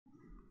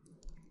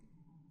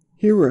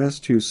Here we're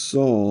asked to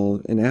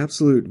solve an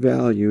absolute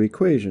value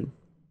equation.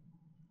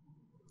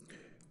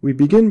 We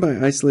begin by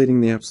isolating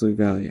the absolute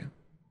value.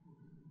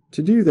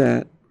 To do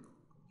that,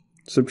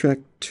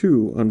 subtract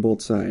 2 on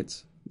both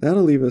sides.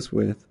 That'll leave us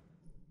with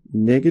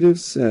negative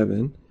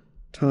 7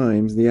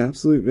 times the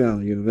absolute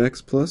value of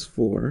x plus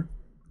 4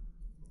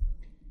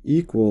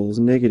 equals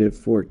negative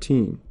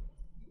 14.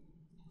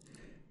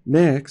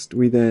 Next,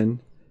 we then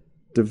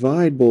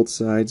divide both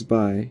sides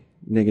by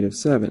negative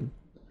 7,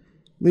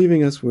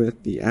 leaving us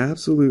with the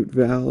absolute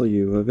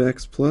value of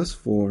x plus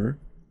 4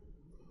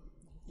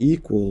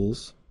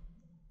 equals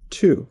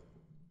 2.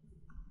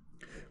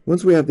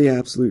 Once we have the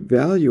absolute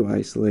value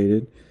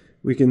isolated,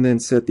 we can then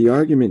set the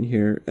argument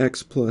here,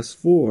 x plus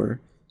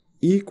 4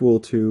 equal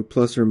to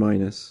plus or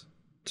minus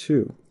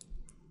 2.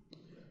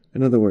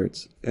 In other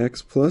words,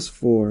 x plus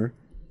 4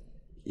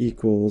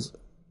 equals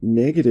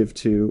negative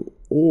 2,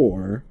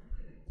 or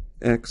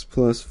x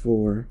plus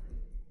 4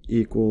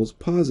 equals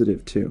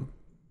positive 2.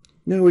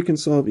 Now we can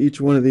solve each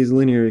one of these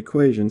linear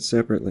equations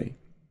separately.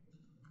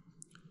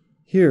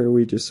 Here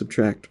we just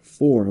subtract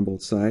 4 on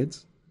both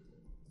sides,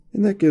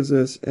 and that gives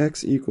us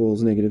x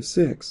equals negative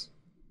 6.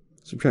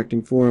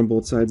 Subtracting 4 on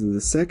both sides of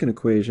the second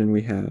equation,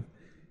 we have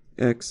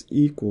x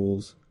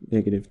equals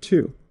negative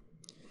 2.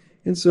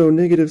 And so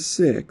negative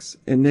 6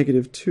 and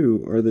negative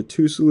 2 are the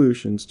two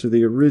solutions to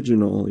the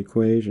original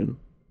equation.